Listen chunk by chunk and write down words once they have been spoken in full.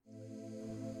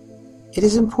It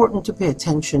is important to pay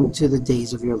attention to the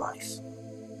days of your life,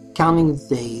 counting the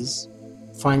days,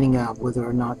 finding out whether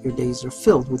or not your days are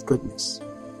filled with goodness.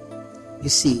 You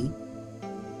see,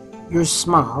 your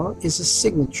smile is a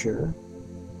signature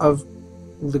of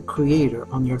the Creator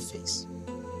on your face.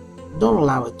 Don't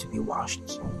allow it to be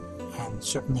washed, and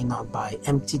certainly not by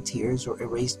empty tears or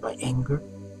erased by anger.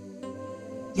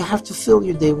 You have to fill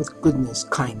your day with goodness,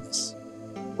 kindness.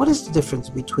 What is the difference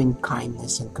between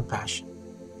kindness and compassion?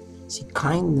 See,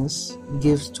 kindness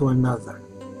gives to another.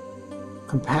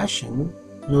 Compassion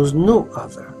knows no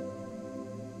other.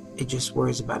 It just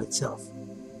worries about itself.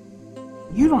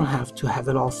 You don't have to have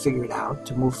it all figured out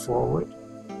to move forward.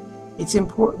 It's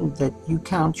important that you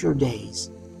count your days.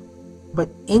 But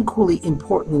equally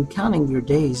important in counting your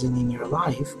days and in your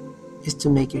life is to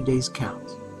make your days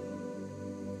count.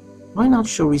 Why not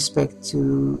show respect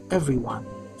to everyone,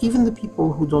 even the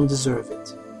people who don't deserve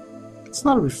it? It's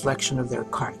not a reflection of their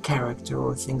character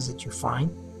or things that you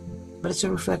find, but it's a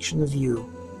reflection of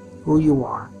you, who you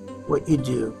are, what you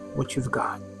do, what you've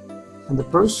got, and the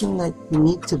person that you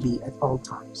need to be at all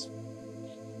times.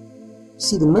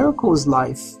 See, the miracle is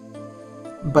life,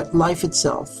 but life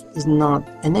itself is not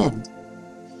an end.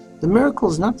 The miracle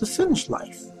is not to finish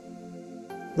life.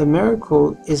 The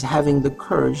miracle is having the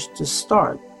courage to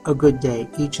start a good day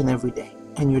each and every day,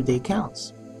 and your day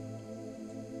counts.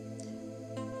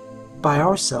 By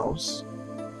ourselves,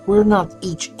 we're not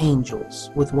each angels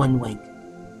with one wing.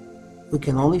 We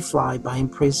can only fly by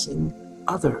embracing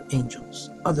other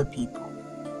angels, other people.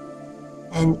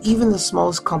 And even the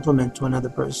smallest compliment to another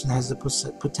person has the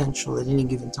potential at any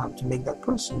given time to make that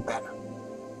person better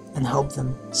and help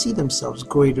them see themselves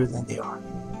greater than they are.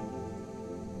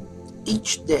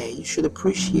 Each day you should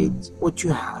appreciate what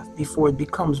you have before it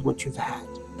becomes what you've had.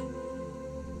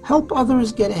 Help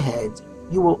others get ahead.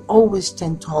 You will always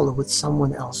stand taller with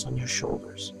someone else on your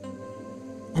shoulders.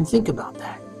 And think about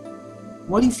that.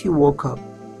 What if you woke up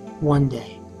one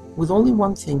day with only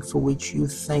one thing for which you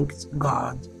thanked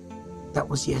God that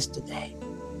was yesterday?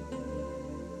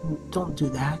 Don't do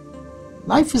that.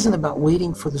 Life isn't about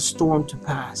waiting for the storm to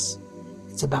pass.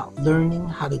 It's about learning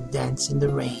how to dance in the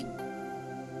rain.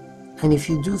 And if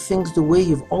you do things the way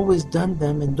you've always done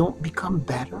them and don't become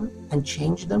better and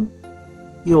change them,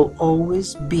 you'll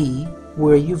always be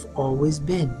where you've always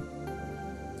been.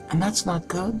 And that's not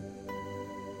good.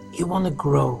 You want to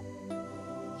grow.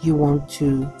 You want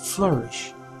to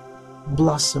flourish,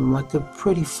 blossom like a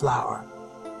pretty flower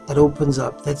that opens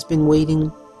up, that's been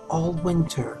waiting all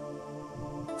winter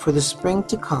for the spring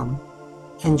to come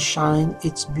and shine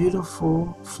its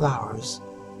beautiful flowers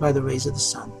by the rays of the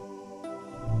sun.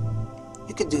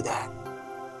 You can do that.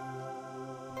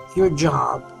 Your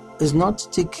job is not to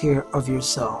take care of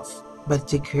yourself, but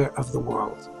to take care of the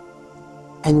world.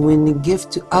 And when you give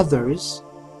to others,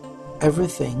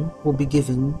 everything will be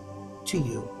given to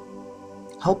you.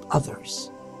 Help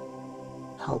others.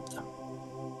 Help them.